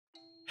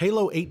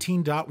Halo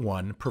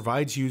 18.1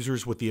 provides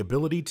users with the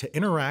ability to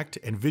interact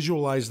and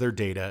visualize their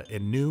data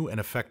in new and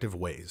effective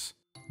ways.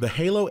 The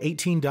Halo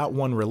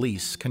 18.1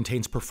 release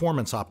contains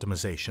performance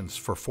optimizations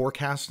for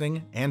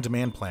forecasting and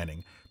demand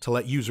planning to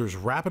let users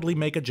rapidly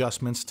make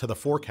adjustments to the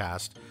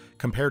forecast,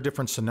 compare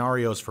different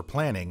scenarios for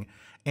planning,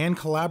 and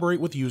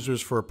collaborate with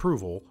users for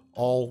approval,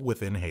 all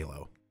within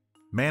Halo.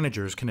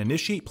 Managers can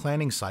initiate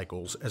planning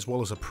cycles as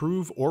well as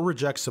approve or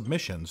reject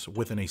submissions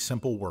within a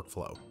simple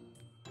workflow.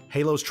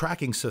 Halo's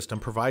tracking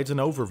system provides an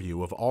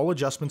overview of all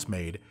adjustments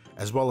made,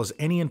 as well as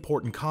any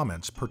important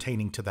comments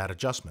pertaining to that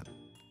adjustment.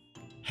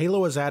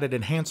 Halo has added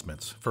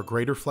enhancements for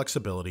greater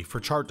flexibility for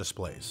chart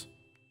displays.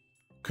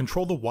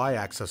 Control the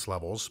y-axis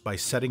levels by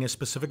setting a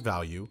specific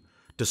value,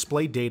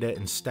 display data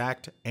in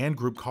stacked and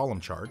group column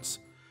charts,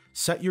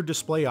 set your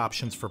display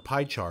options for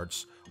pie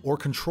charts, or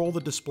control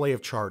the display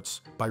of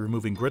charts by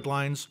removing grid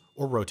lines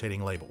or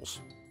rotating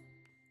labels.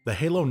 The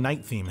Halo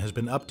Night theme has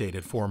been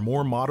updated for a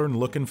more modern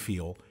look and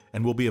feel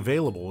and will be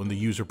available in the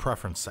user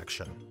preference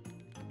section.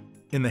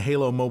 In the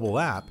Halo mobile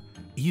app,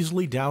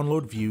 easily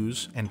download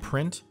views and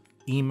print,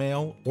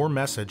 email, or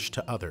message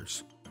to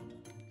others.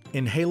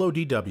 In Halo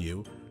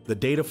DW, the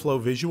data flow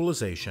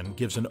visualization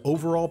gives an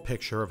overall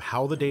picture of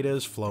how the data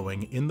is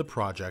flowing in the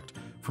project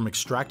from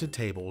extracted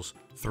tables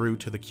through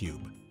to the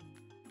cube.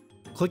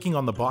 Clicking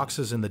on the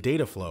boxes in the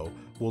data flow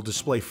will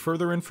display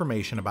further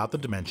information about the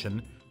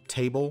dimension,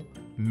 table,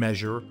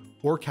 measure,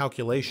 or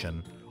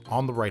calculation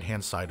on the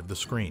right-hand side of the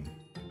screen.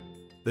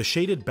 The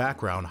shaded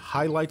background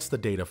highlights the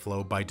data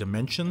flow by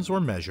dimensions or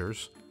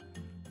measures,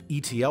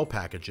 ETL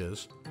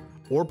packages,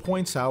 or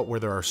points out where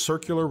there are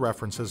circular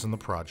references in the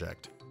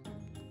project.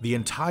 The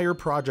entire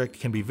project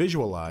can be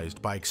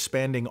visualized by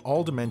expanding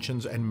all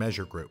dimensions and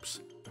measure groups.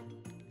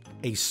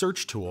 A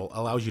search tool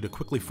allows you to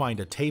quickly find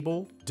a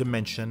table,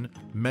 dimension,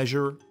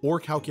 measure,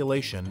 or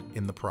calculation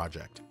in the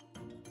project.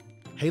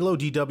 Halo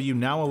DW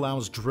now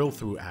allows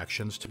drill-through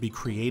actions to be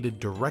created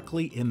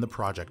directly in the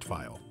project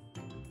file.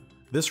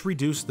 This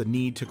reduced the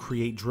need to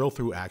create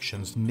drill-through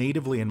actions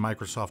natively in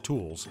Microsoft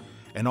Tools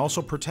and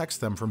also protects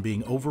them from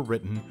being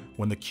overwritten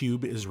when the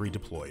cube is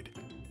redeployed.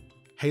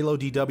 Halo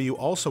DW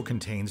also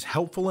contains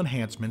helpful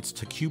enhancements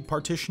to cube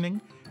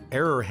partitioning,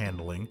 error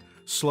handling,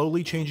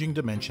 slowly changing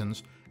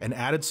dimensions, and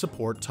added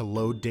support to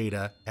load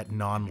data at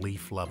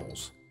non-leaf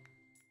levels.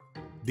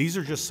 These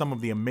are just some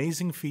of the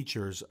amazing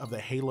features of the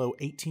Halo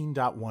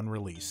 18.1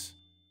 release.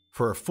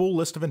 For a full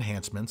list of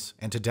enhancements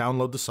and to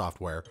download the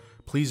software,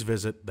 please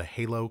visit the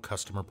Halo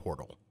Customer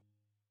Portal.